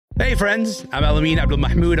Hey friends, I'm Alamin Abdul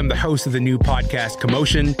Mahmoud. I'm the host of the new podcast,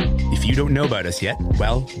 Commotion. If you don't know about us yet,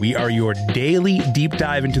 well, we are your daily deep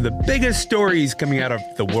dive into the biggest stories coming out of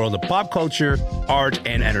the world of pop culture, art,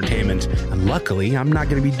 and entertainment. And luckily, I'm not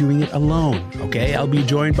going to be doing it alone, okay? I'll be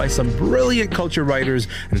joined by some brilliant culture writers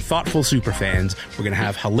and thoughtful superfans. We're going to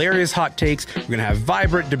have hilarious hot takes. We're going to have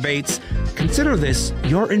vibrant debates. Consider this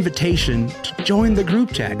your invitation to join the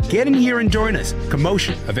group chat. Get in here and join us.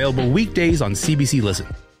 Commotion, available weekdays on CBC Listen.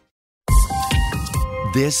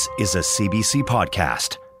 This is a CBC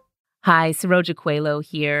podcast. Hi, Saroja Coelho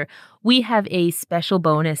here. We have a special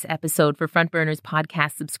bonus episode for Front Burners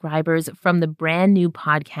podcast subscribers from the brand new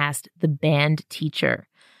podcast, The Band Teacher.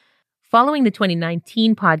 Following the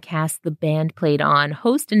 2019 podcast, The Band Played On,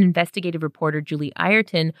 host and investigative reporter Julie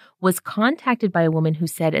Ayrton was contacted by a woman who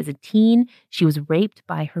said as a teen she was raped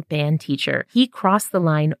by her band teacher. He crossed the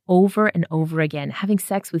line over and over again, having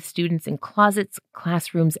sex with students in closets,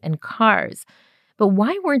 classrooms, and cars. But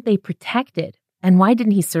why weren't they protected? And why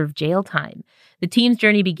didn't he serve jail time? The team's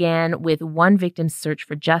journey began with one victim's search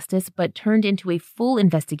for justice, but turned into a full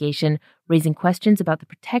investigation, raising questions about the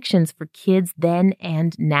protections for kids then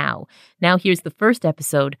and now. Now here's the first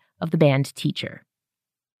episode of The Band Teacher.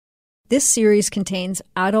 This series contains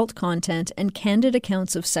adult content and candid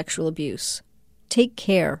accounts of sexual abuse. Take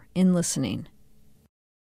care in listening.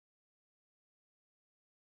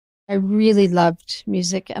 I really loved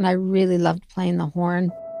music and I really loved playing the horn.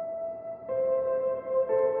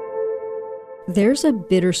 There's a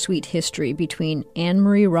bittersweet history between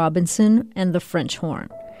Anne-Marie Robinson and the French horn.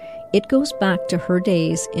 It goes back to her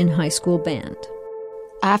days in high school band.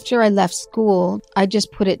 After I left school, I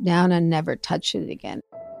just put it down and never touched it again.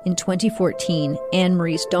 In 2014,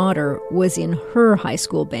 Anne-Marie's daughter was in her high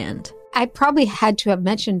school band. I probably had to have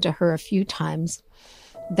mentioned to her a few times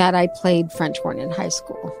that I played French horn in high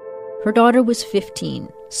school. Her daughter was 15,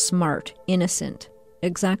 smart, innocent,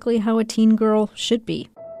 exactly how a teen girl should be.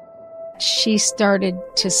 She started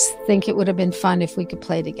to think it would have been fun if we could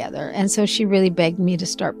play together. And so she really begged me to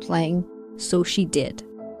start playing. So she did.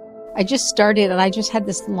 I just started and I just had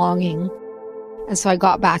this longing. And so I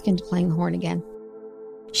got back into playing the horn again.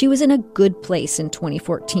 She was in a good place in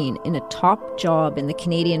 2014 in a top job in the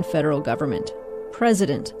Canadian federal government,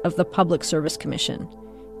 president of the Public Service Commission.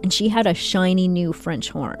 And she had a shiny new French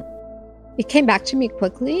horn. It came back to me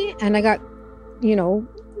quickly and I got,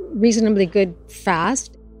 reasonably good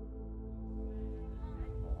fast.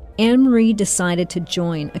 Anne-Marie decided to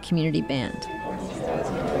join a community band.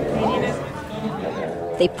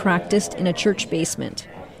 They practiced in a church basement.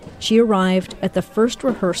 She arrived at the first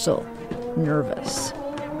rehearsal, nervous.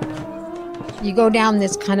 You go down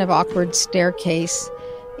this kind of awkward staircase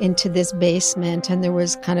into this basement, and there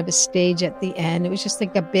was kind of a stage at the end. It was just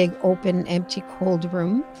like a big, open, empty, cold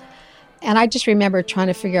room. And I just remember trying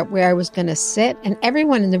to figure out where I was going to sit, and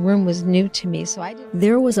everyone in the room was new to me, so I didn't...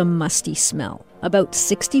 There was a musty smell. About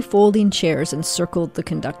 60 folding chairs encircled the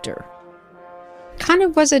conductor. Kind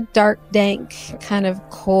of was a dark, dank, kind of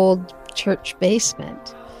cold church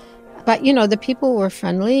basement. But, the people were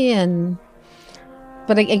friendly,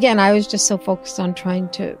 but again, I was just so focused on trying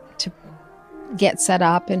to get set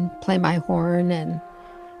up and play my horn, and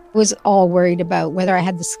was all worried about whether I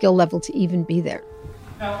had the skill level to even be there.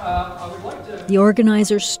 The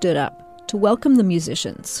organizers stood up to welcome the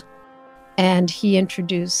musicians. And he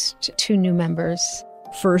introduced two new members.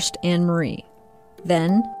 First, Anne-Marie.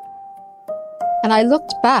 Then... And I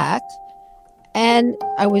looked back, and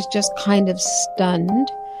I was just kind of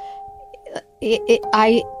stunned.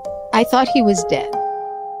 I thought he was dead.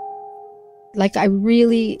 Like, I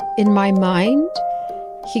really, in my mind,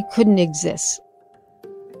 he couldn't exist.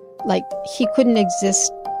 Like, he couldn't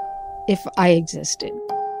exist if I existed.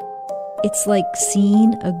 It's like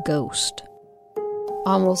seeing a ghost.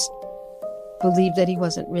 Almost believed that he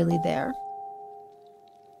wasn't really there.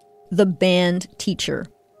 The Band Teacher.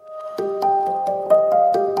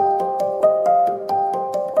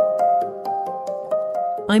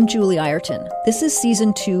 I'm Julie Ayrton. This is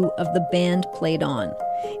season 2 of The Band Played On.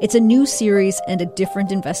 It's a new series and a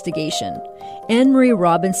different investigation. Anne-Marie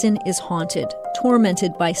Robinson is haunted,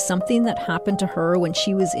 tormented by something that happened to her when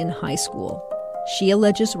she was in high school. She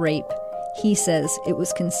alleges rape. He says it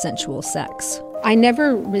was consensual sex. I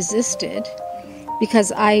never resisted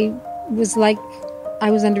because I was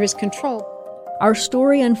under his control. Our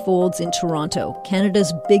story unfolds in Toronto,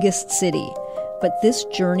 Canada's biggest city. But this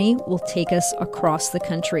journey will take us across the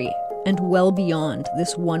country and well beyond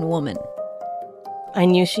this one woman. I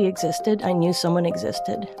knew she existed. I knew someone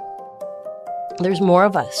existed. There's more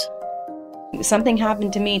of us. Something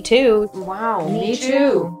happened to me too. Wow, me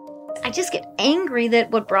too. I just get angry that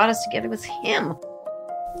what brought us together was him.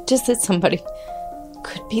 just that somebody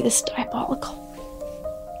could be this diabolical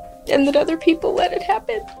and that other people let it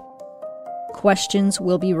happen. Questions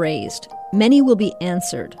will be raised. Many will be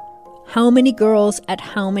answered. How many girls at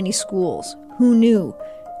how many schools? Who knew?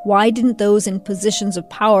 Why didn't those in positions of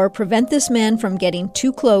power prevent this man from getting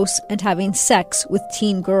too close and having sex with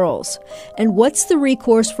teen girls? And what's the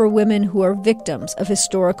recourse for women who are victims of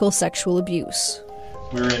historical sexual abuse?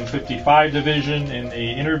 We're in 55 Division in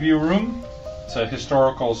the interview room. It's a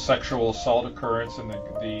historical sexual assault occurrence, and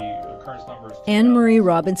the occurrence number is... Anne-Marie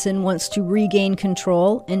Robinson wants to regain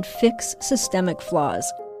control and fix systemic flaws.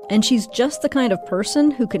 And she's just the kind of person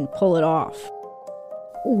who can pull it off.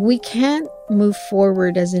 We can't move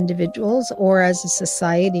forward as individuals or as a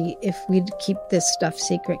society if we keep this stuff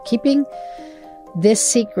secret. Keeping this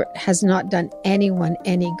secret has not done anyone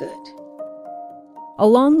any good.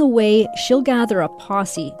 Along the way, she'll gather a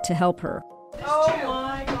posse to help her. Oh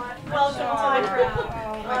my God. Welcome to my crowd.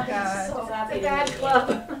 Oh my God. So happy. It's a bad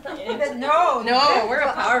club. No, we're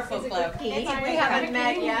a powerful club. We haven't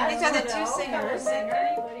met yet. These are the two singers.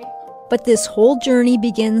 But this whole journey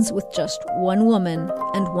begins with just one woman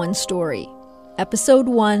and one story. Episode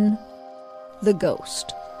 1, The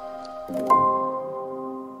Ghost.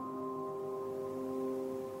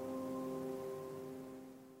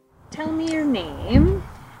 Tell me your name.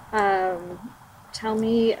 Tell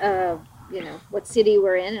me, what city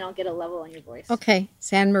we're in, and I'll get a level on your voice. Okay,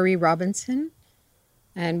 it's Anne-Marie Robinson,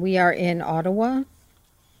 and we are in Ottawa.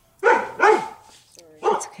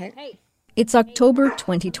 It's okay. Hey. It's October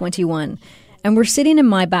 2021, and we're sitting in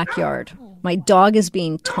my backyard. My dog is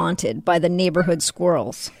being taunted by the neighborhood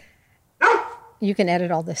squirrels. You can edit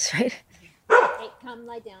all this, right? Hey, come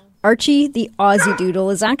lie down. Archie, the Aussie Doodle,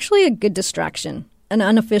 is actually a good distraction, an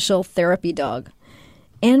unofficial therapy dog.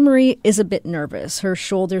 Anne-Marie is a bit nervous. Her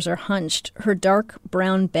shoulders are hunched. Her dark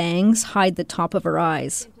brown bangs hide the top of her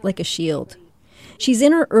eyes, like a shield. She's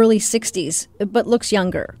in her early 60s, but looks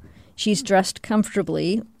younger. She's dressed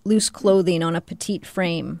comfortably, loose clothing on a petite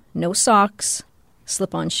frame, no socks,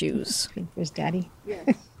 slip-on shoes. Where's Daddy?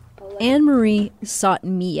 Anne-Marie sought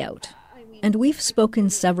me out, and we've spoken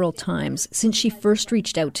several times since she first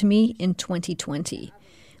reached out to me in 2020.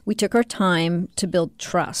 We took our time to build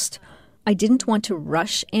trust. I didn't want to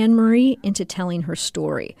rush Anne-Marie into telling her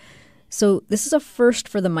story, so this is a first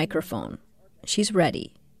for the microphone. She's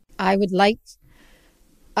ready. I would like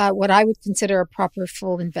what I would consider a proper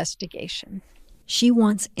full investigation. She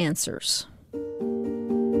wants answers.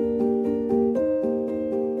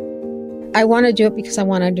 I want to do it because I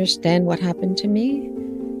want to understand what happened to me.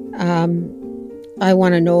 I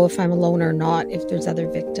want to know if I'm alone or not, if there's other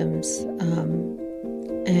victims.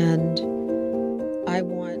 And I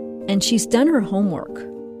want... And she's done her homework.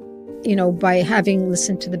 You know, by having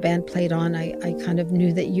listened to the band Played On, I kind of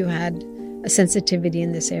knew that you had a sensitivity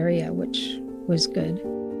in this area, which was good.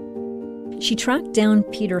 She tracked down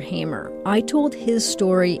Peter Hamer. I told his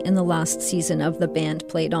story in the last season of The Band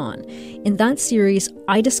Played On. In that series,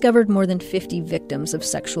 I discovered more than 50 victims of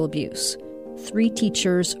sexual abuse. 3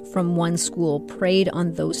 teachers from one school preyed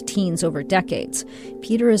on those teens over decades.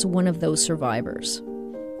 Peter is one of those survivors.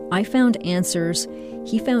 I found answers.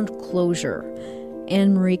 He found closure.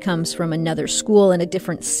 Anne-Marie comes from another school in a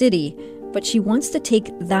different city, but she wants to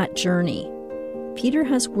take that journey. Peter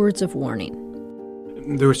has words of warning.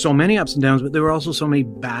 There were so many ups and downs, but there were also so many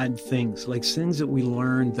bad things, like things that we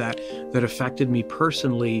learned that affected me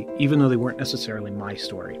personally, even though they weren't necessarily my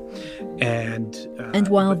story. And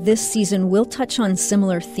while this season will touch on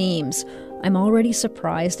similar themes, I'm already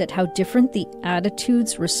surprised at how different the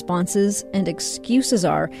attitudes, responses, and excuses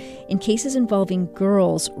are in cases involving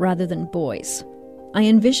girls rather than boys. I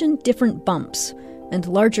envision different bumps and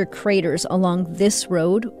larger craters along this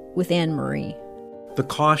road with Anne-Marie. The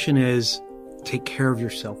caution is, take care of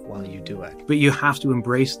yourself while you do it. But you have to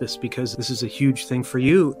embrace this because this is a huge thing for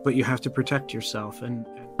you, but you have to protect yourself. And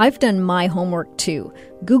I've done my homework too.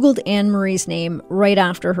 Googled Anne-Marie's name right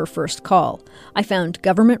after her first call. I found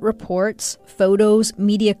government reports, photos,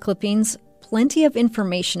 media clippings, plenty of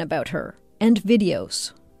information about her, and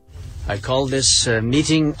videos. I call this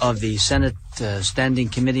meeting of the Senate Standing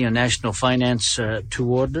Committee on National Finance to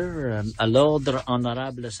order.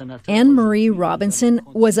 Anne-Marie Robinson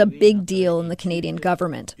was a big deal in the Canadian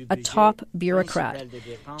government, a top bureaucrat.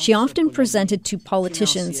 She often presented to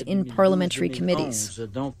politicians in parliamentary committees.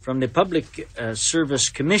 From the Public Service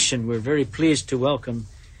Commission, we're very pleased to welcome,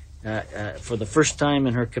 for the first time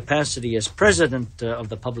in her capacity as President of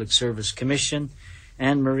the Public Service Commission,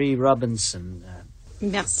 Anne-Marie Robinson.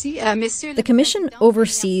 The commission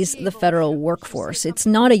oversees the federal workforce. It's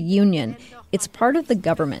not a union. It's part of the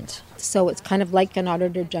government. So it's kind of like an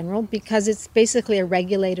auditor general because it's basically a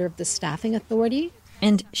regulator of the staffing authority.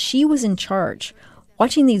 And she was in charge.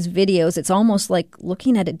 Watching these videos, it's almost like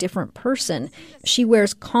looking at a different person. She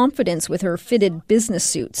wears confidence with her fitted business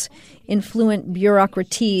suits. In fluent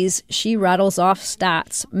bureaucratese, she rattles off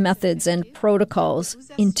stats, methods, and protocols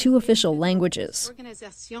in 2 official languages.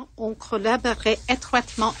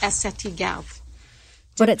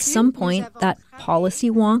 But at some point, that policy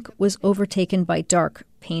wonk was overtaken by dark,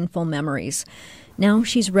 painful memories. Now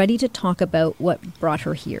she's ready to talk about what brought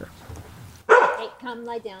her here. Hey, come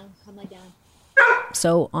lie down. Come lie down.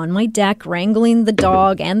 So on my deck, wrangling the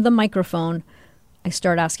dog and the microphone, I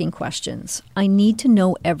start asking questions. I need to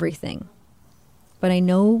know everything. But I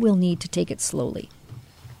know we'll need to take it slowly.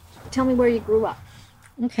 Tell me where you grew up.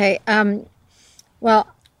 Okay. Well,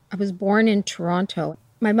 I was born in Toronto.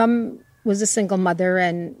 My mom was a single mother,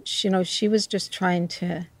 and she was just trying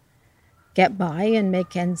to get by and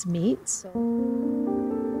make ends meet. So.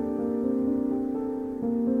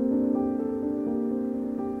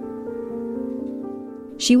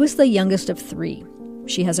 She was the youngest of 3.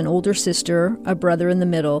 She has an older sister, a brother in the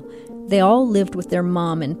middle. They all lived with their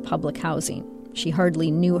mom in public housing. She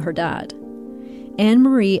hardly knew her dad.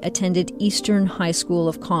 Anne-Marie attended Eastern High School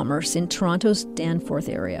of Commerce in Toronto's Danforth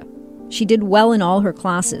area. She did well in all her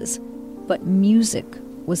classes, but music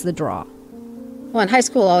was the draw. Well, in high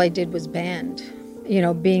school, all I did was band.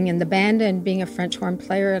 Being in the band and being a French horn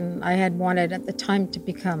player, and I had wanted at the time to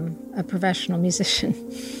become a professional musician.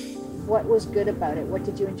 What was good about it? What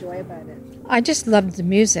did you enjoy about it? I just loved the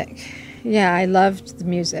music. Yeah, I loved the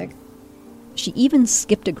music. She even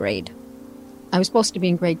skipped a grade. I was supposed to be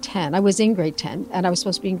in grade 10. I was in grade 10, and I was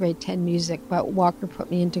supposed to be in grade 10 music, but Walker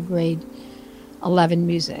put me into grade 11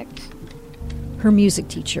 music. Her music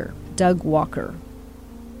teacher, Doug Walker.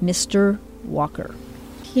 Mr. Walker.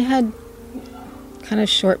 He had kind of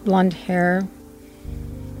short blonde hair.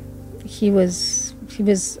 He was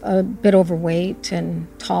a bit overweight and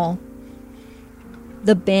tall.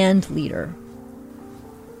 The band leader.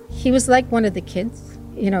 He was like one of the kids.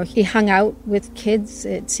 He hung out with kids,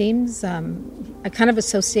 it seems. I kind of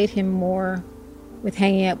associate him more with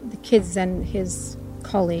hanging out with the kids than his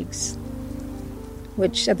colleagues,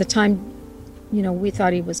 which at the time, we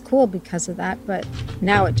thought he was cool because of that, but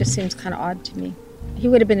now it just seems kind of odd to me. He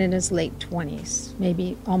would have been in his late 20s,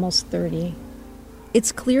 maybe almost 30.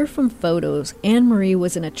 It's clear from photos Anne-Marie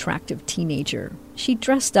was an attractive teenager. She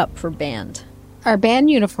dressed up for band. Our band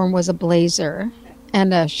uniform was a blazer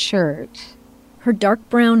and a shirt. Her dark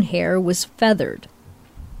brown hair was feathered.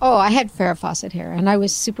 Oh, I had Farrah Fawcett hair, and I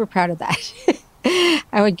was super proud of that.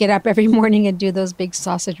 I would get up every morning and do those big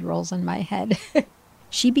sausage rolls on my head.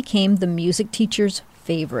 She became the music teacher's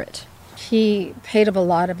favorite. He paid a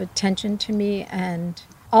lot of attention to me, and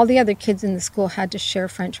all the other kids in the school had to share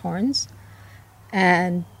French horns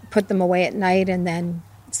and put them away at night and then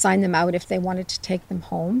sign them out if they wanted to take them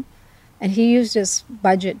home. And he used his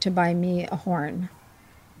budget to buy me a horn.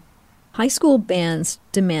 High school bands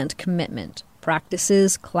demand commitment.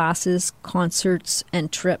 Practices, classes, concerts,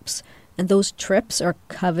 and trips. And those trips are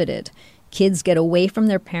coveted. Kids get away from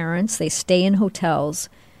their parents. They stay in hotels.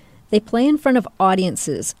 They play in front of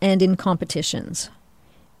audiences and in competitions.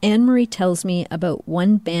 Anne-Marie tells me about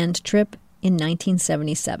one band trip in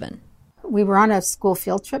 1977. We were on a school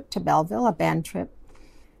field trip to Belleville, a band trip.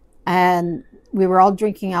 And we were all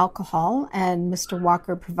drinking alcohol, and Mr.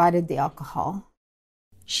 Walker provided the alcohol.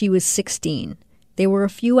 She was 16. They were a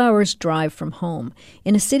few hours' drive from home,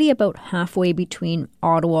 in a city about halfway between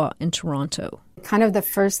Ottawa and Toronto. Kind of the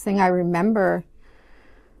first thing I remember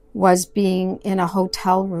was being in a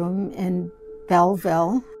hotel room in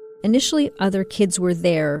Belleville. Initially, other kids were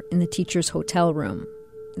there in the teacher's hotel room.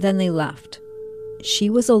 Then they left. She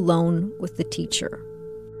was alone with the teacher.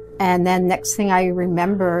 And then next thing I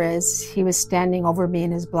remember is he was standing over me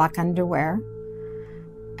in his black underwear,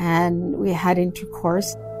 and we had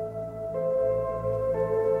intercourse.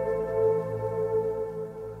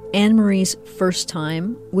 Anne-Marie's first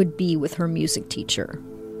time would be with her music teacher.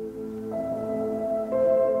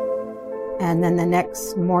 And then the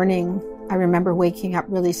next morning, I remember waking up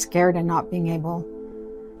really scared and not being able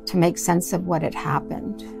to make sense of what had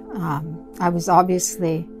happened. I was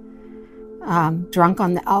obviously drunk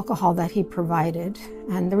on the alcohol that he provided.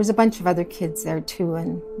 And there was a bunch of other kids there too,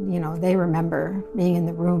 and, they remember being in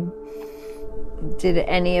the room. Did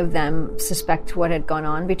any of them suspect what had gone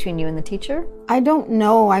on between you and the teacher? I don't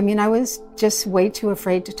know. I mean, I was just way too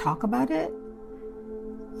afraid to talk about it.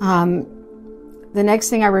 The next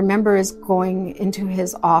thing I remember is going into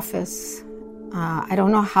his office I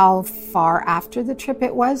don't know how far after the trip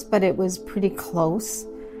it was, but it was pretty close.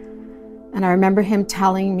 And I remember him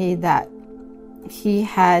telling me that he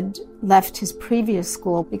had left his previous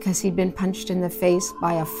school because he'd been punched in the face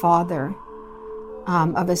by a father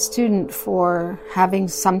of a student for having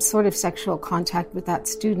some sort of sexual contact with that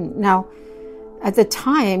student. Now, at the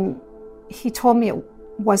time, he told me it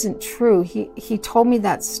wasn't true. He told me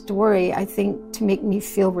that story, I think, to make me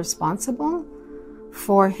feel responsible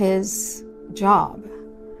for his job.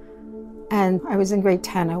 And I was in grade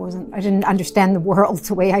 10. I didn't understand the world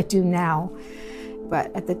the way I do now.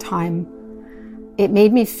 But at the time, it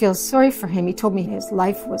made me feel sorry for him. He told me his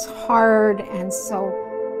life was hard, and so...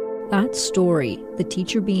 That story, the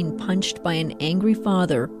teacher being punched by an angry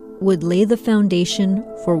father, would lay the foundation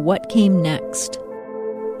for what came next.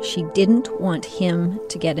 She didn't want him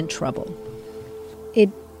to get in trouble. It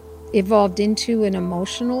evolved into an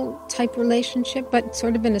emotional type relationship, but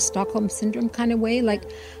sort of in a Stockholm Syndrome kind of way. Like,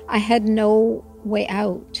 I had no way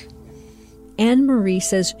out. Anne-Marie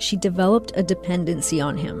says she developed a dependency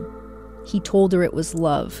on him. He told her it was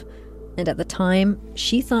love, and at the time,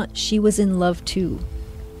 she thought she was in love too.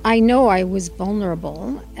 I know I was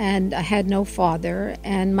vulnerable, and I had no father,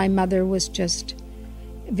 and my mother was just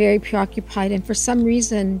very preoccupied, and for some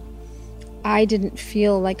reason, I didn't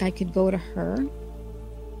feel like I could go to her.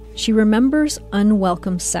 She remembers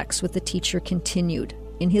unwelcome sex with the teacher continued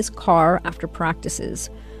in his car after practices,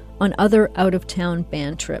 on other out-of-town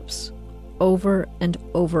band trips, over and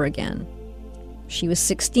over again. She was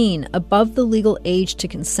 16, above the legal age to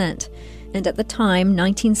consent, and at the time,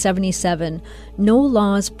 1977, no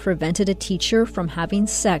laws prevented a teacher from having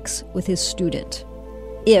sex with his student,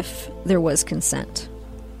 if there was consent.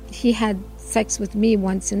 He had sex with me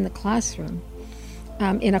once in the classroom,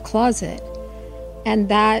 in a closet. And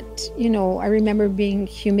that, I remember being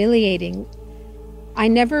humiliating. I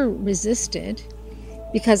never resisted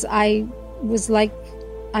because I was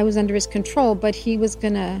under his control, but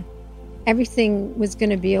everything was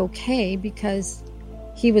gonna be okay because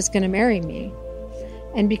he was gonna marry me.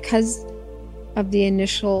 And because of the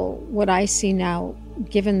initial, what I see now,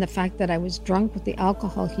 given the fact that I was drunk with the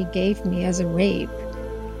alcohol he gave me as a rape,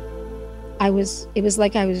 it was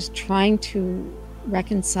like I was trying to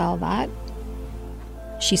reconcile that.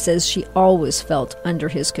 She says she always felt under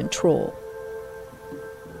his control.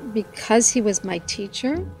 Because he was my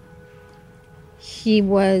teacher, he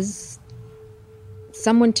was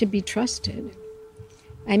someone to be trusted.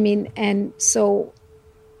 And so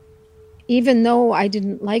even though I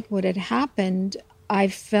didn't like what had happened, I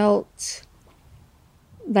felt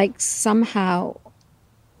like somehow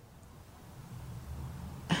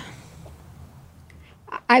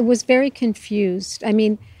I was very confused.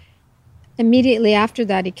 Immediately after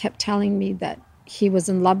that, he kept telling me that he was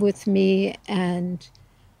in love with me and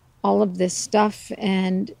all of this stuff,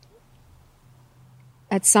 and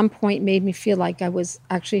at some point made me feel like I was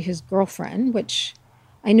actually his girlfriend, which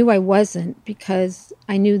I knew I wasn't, because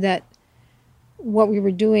I knew that what we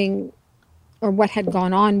were doing or what had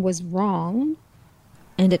gone on was wrong.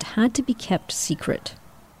 And it had to be kept secret.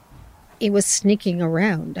 It was sneaking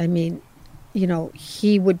around.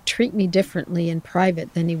 He would treat me differently in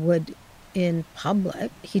private than he would in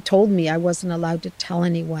public. He told me I wasn't allowed to tell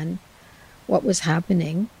anyone what was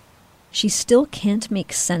happening. She still can't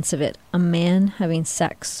make sense of it, a man having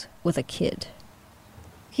sex with a kid.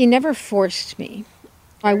 He never forced me.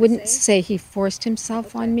 I wouldn't say he forced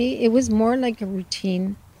himself on me. It was more like a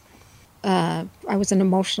routine. I was an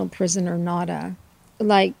emotional prisoner, not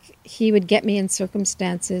he would get me in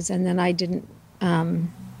circumstances and then I didn't, I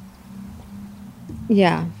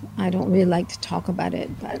don't really like to talk about it,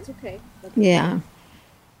 but that's okay. Yeah.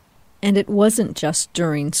 And it wasn't just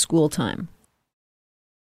during school time.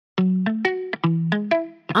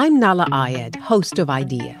 I'm Nala Ayed, host of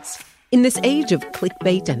Ideas. In this age of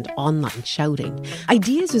clickbait and online shouting,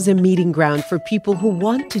 Ideas is a meeting ground for people who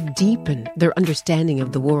want to deepen their understanding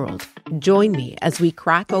of the world. Join me as we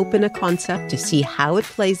crack open a concept to see how it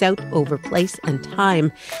plays out over place and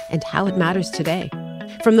time and how it matters today.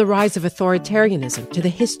 From the rise of authoritarianism to the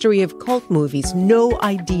history of cult movies, no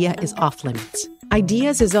idea is off limits.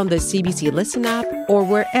 Ideas is on the CBC Listen app or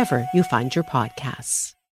wherever you find your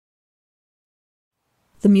podcasts.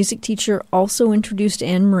 The music teacher also introduced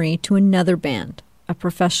Anne-Marie to another band, a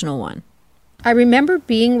professional one. I remember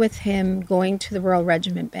being with him going to the Royal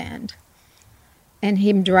Regiment Band and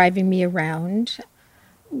him driving me around.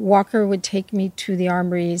 Walker would take me to the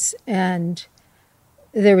armories and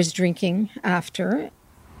there was drinking after.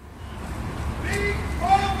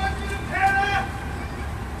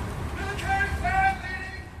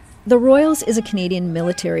 The Royals is a Canadian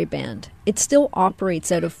military band. It still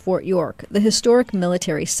operates out of Fort York, the historic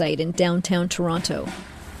military site in downtown Toronto.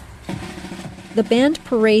 The band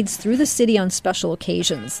parades through the city on special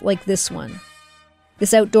occasions, like this one.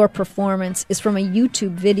 This outdoor performance is from a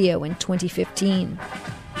YouTube video in 2015.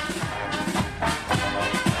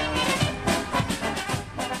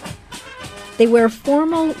 They wear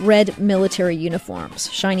formal red military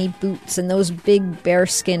uniforms, shiny boots, and those big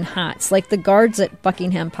bearskin hats like the guards at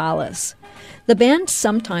Buckingham Palace. The band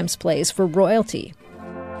sometimes plays for royalty.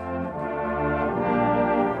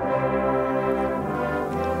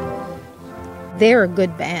 They're a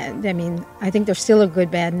good band. I mean, I think they're still a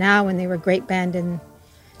good band now, and they were a great band in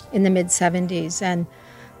the mid-'70s. And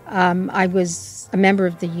I was a member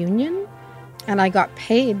of the union, and I got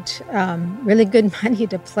paid really good money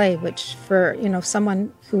to play, which for,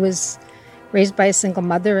 someone who was raised by a single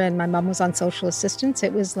mother and my mom was on social assistance,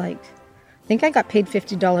 it was like, I think I got paid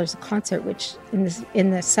 $50 a concert, which in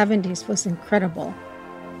the 70s was incredible.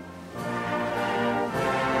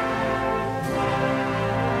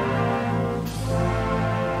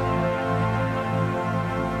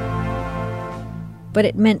 But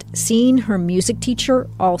it meant seeing her music teacher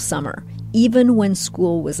all summer, even when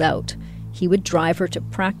school was out. He would drive her to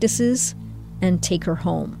practices and take her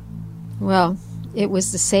home. Well, it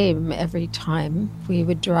was the same every time. We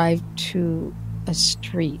would drive to a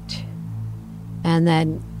street, and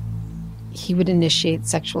then he would initiate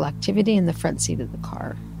sexual activity in the front seat of the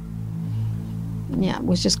car. Yeah, it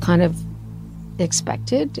was just kind of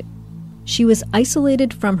expected. She was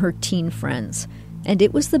isolated from her teen friends, and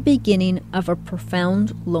it was the beginning of a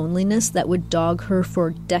profound loneliness that would dog her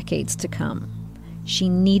for decades to come. She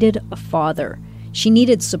needed a father. She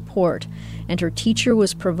needed support, and her teacher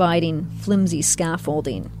was providing flimsy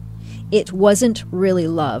scaffolding. It wasn't really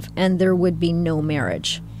love, and there would be no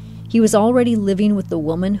marriage. He was already living with the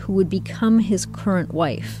woman who would become his current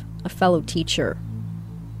wife, a fellow teacher.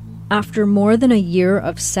 After more than a year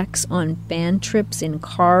of sex on band trips, in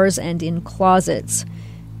cars, and in closets,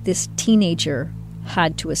 this teenager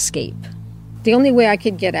had to escape. The only way I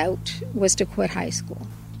could get out was to quit high school.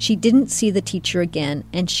 She didn't see the teacher again,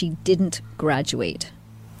 and she didn't graduate.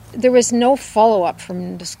 There was no follow-up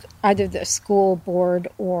from either the school board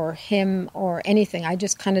or him or anything. I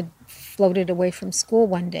just kind of floated away from school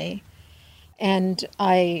one day, and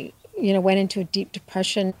I, went into a deep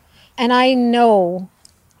depression. And I know,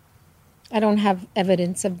 I don't have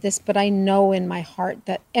evidence of this, but I know in my heart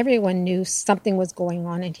that everyone knew something was going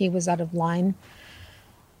on and he was out of line.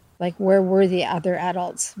 Like, where were the other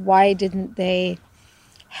adults? Why didn't they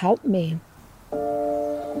help me?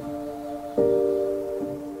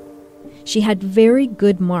 She had very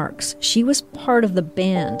good marks. She was part of the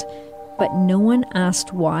band, but no one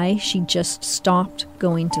asked why she just stopped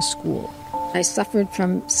going to school. I suffered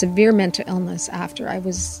from severe mental illness after. I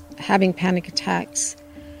was having panic attacks.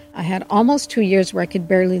 I had almost 2 years where I could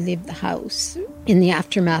barely leave the house in the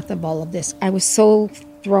aftermath of all of this. I was so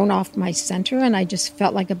thrown off my center, and I just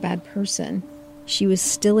felt like a bad person. She was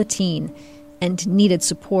still a teen and needed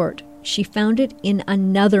support. She found it in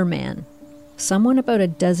another man, someone about a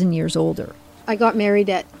dozen years older. I got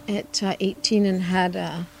married at 18 and had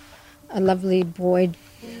a lovely boy.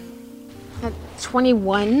 At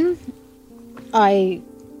 21, I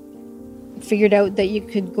figured out that you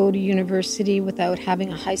could go to university without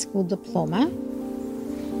having a high school diploma.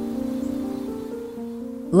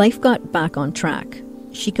 Life got back on track.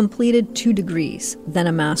 She completed 2 degrees, then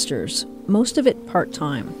a master's, most of it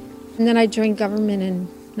part-time. And then I joined government in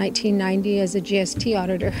 1990 as a GST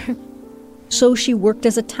auditor. So she worked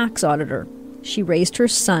as a tax auditor. She raised her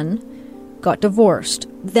son, got divorced,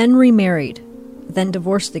 then remarried, then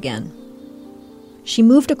divorced again. She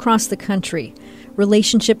moved across the country.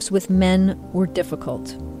 Relationships with men were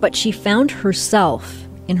difficult, but she found herself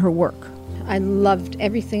in her work. I loved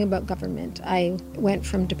everything about government. I went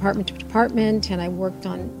from department to department, and I worked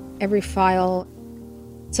on every file.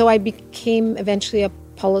 So I became eventually a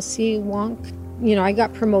policy wonk. I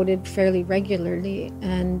got promoted fairly regularly,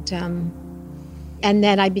 and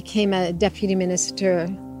then I became a deputy minister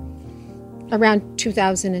around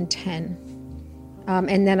 2010.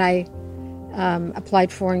 And then I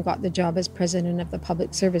applied for and got the job as president of the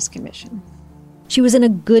Public Service Commission. She was in a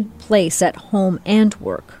good place at home and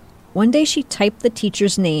work. One day she typed the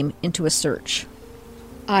teacher's name into a search.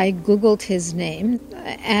 I Googled his name,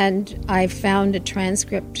 and I found a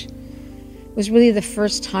transcript. It was really the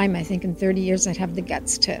first time, I think, in 30 years I'd have the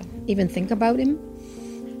guts to even think about him.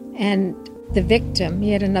 And the victim,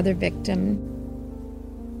 he had another victim.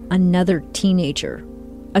 Another teenager,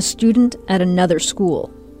 a student at another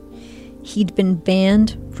school. He'd been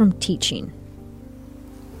banned from teaching.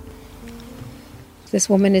 This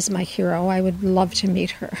woman is my hero. I would love to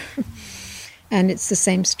meet her. And it's the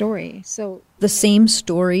same story. So the same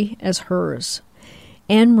story as hers.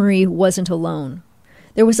 Anne-Marie wasn't alone.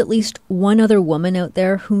 There was at least one other woman out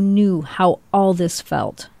there who knew how all this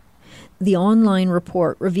felt. The online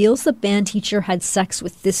report reveals the band teacher had sex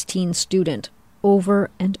with this teen student over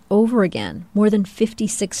and over again, more than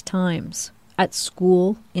 56 times, at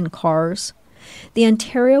school, in cars. The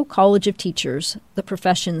Ontario College of Teachers, the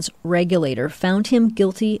profession's regulator, found him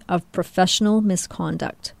guilty of professional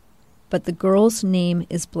misconduct. But the girl's name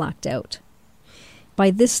is blacked out.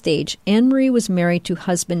 By this stage, Anne-Marie was married to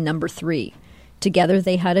husband number 3. Together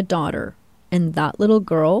they had a daughter, and that little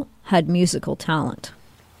girl had musical talent.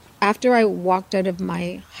 After I walked out of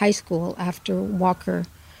my high school, after Walker,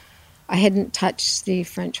 I hadn't touched the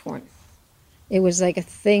French horn. It was like a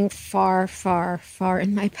thing far, far, far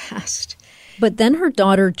in my past. But then her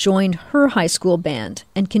daughter joined her high school band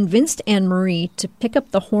and convinced Anne-Marie to pick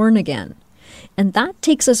up the horn again. And that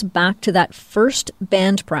takes us back to that first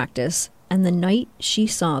band practice and the night she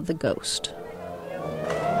saw the ghost.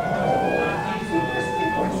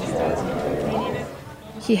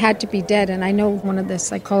 He had to be dead, and I know one of the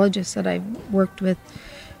psychologists that I've worked with,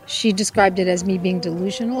 she described it as me being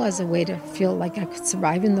delusional, as a way to feel like I could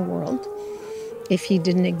survive in the world if he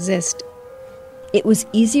didn't exist. It was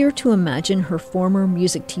easier to imagine her former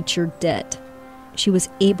music teacher dead. She was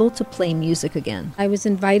able to play music again. I was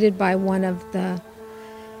invited by one of the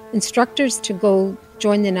instructors to go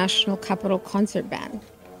join the National Capital Concert Band.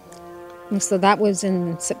 And so that was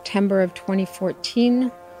in September of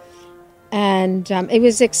 2014. And it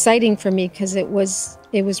was exciting for me because it was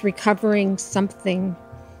recovering something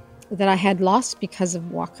that I had lost because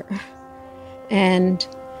of Walker. And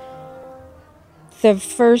the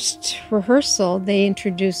first rehearsal, they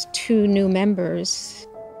introduced 2 new members.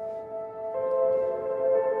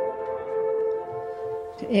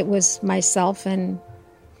 It was myself and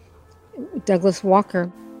Douglas Walker.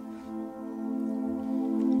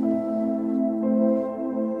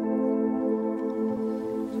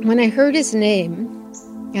 When I heard his name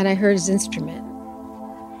and I heard his instrument,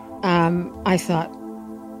 I thought,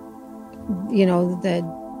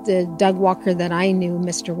 the Doug Walker that I knew,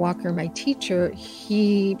 Mr. Walker, my teacher,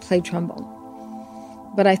 he played trombone.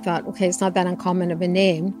 But I thought, okay, it's not that uncommon of a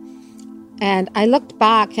name. And I looked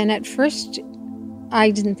back, and at first I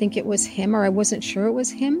didn't think it was him, or I wasn't sure it was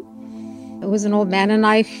him. It was an old man, and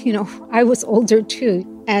I was older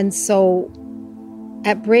too. And so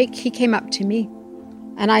at break, he came up to me,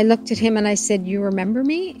 and I looked at him and I said, "You remember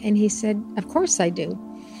me?" And he said, "Of course I do."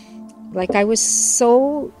 Like, I was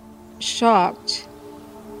so shocked.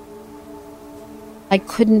 I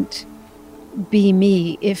couldn't be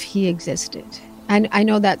me if he existed. And I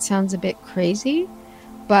know that sounds a bit crazy,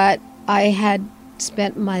 but I had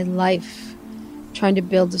spent my life trying to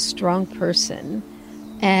build a strong person,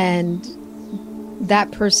 and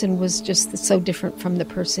that person was just so different from the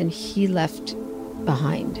person he left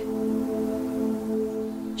behind.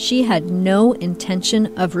 She had no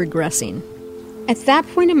intention of regressing. At that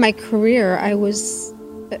point in my career, I was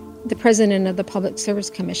the president of the Public Service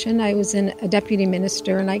Commission. I was a deputy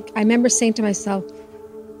minister, and I remember saying to myself,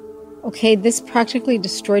 okay, this practically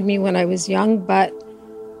destroyed me when I was young, but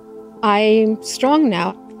I'm strong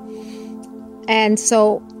now. And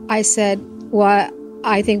so I said, well,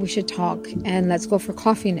 I think we should talk, and let's go for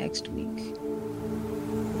coffee next week.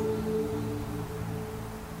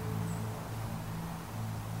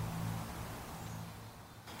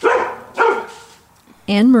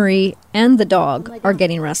 Anne-Marie and the dog are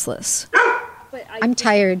getting restless. I'm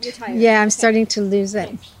tired. Yeah, I'm starting to lose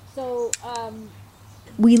it. So,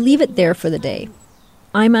 We leave it there for the day.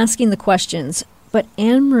 I'm asking the questions, but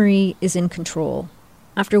Anne-Marie is in control.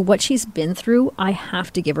 After what she's been through, I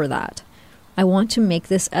have to give her that. I want to make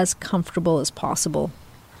this as comfortable as possible.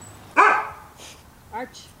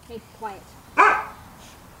 Arch, hey, quiet.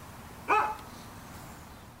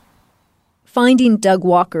 Finding Doug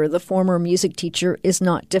Walker, the former music teacher, is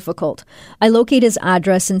not difficult. I locate his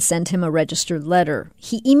address and send him a registered letter.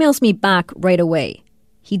 He emails me back right away.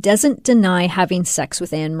 He doesn't deny having sex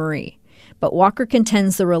with Anne-Marie, but Walker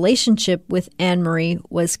contends the relationship with Anne-Marie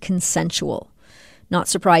was consensual. Not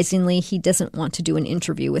surprisingly, he doesn't want to do an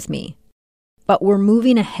interview with me. But we're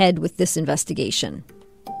moving ahead with this investigation.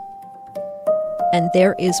 And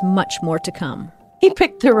there is much more to come. He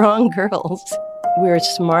picked the wrong girls. We're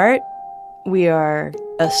smart. We are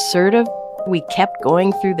assertive. We kept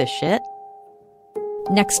going through the shit.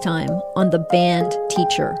 Next time on The Band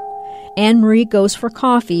Teacher, Anne-Marie goes for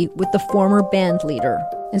coffee with the former band leader.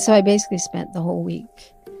 And so I basically spent the whole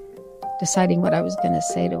week deciding what I was going to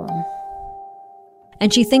say to him.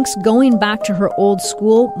 and she thinks going back to her old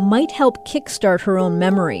school might help kickstart her own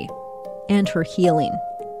memory and her healing.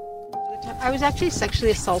 I was actually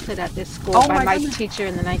sexually assaulted at this school by my teacher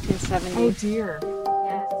in the 1970s. Oh, dear.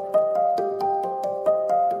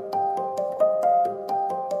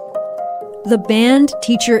 The Band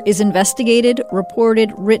Teacher is investigated,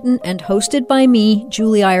 reported, written, and hosted by me,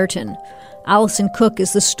 Julie Ireton. Allison Cook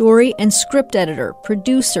is the story and script editor,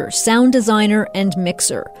 producer, sound designer, and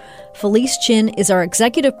mixer. Felice Chin is our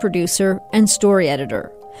executive producer and story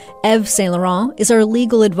editor. Eve Saint Laurent is our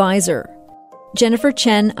legal advisor. Jennifer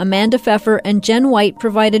Chen, Amanda Pfeffer, and Jen White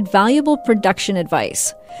provided valuable production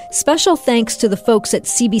advice. Special thanks to the folks at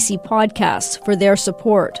CBC Podcasts for their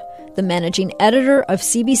support. The managing editor of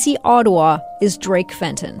CBC Ottawa is Drake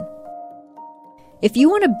Fenton. If you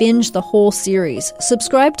want to binge the whole series,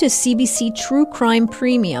 subscribe to CBC True Crime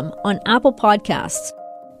Premium on Apple Podcasts.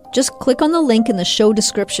 Just click on the link in the show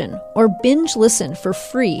description or binge listen for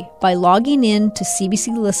free by logging in to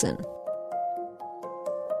CBC Listen.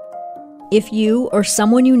 If you or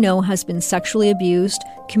someone you know has been sexually abused,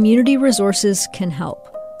 Community Resources can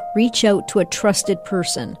help. Reach out to a trusted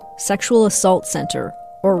person, Sexual Assault Center,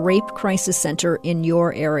 or Rape Crisis Center in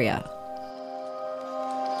your area.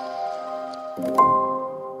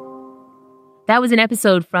 That was an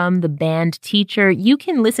episode from The Band Teacher. You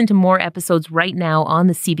can listen to more episodes right now on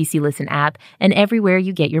the CBC Listen app and everywhere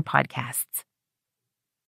you get your podcasts.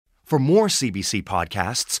 For more CBC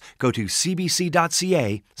podcasts, go to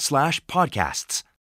cbc.ca/podcasts.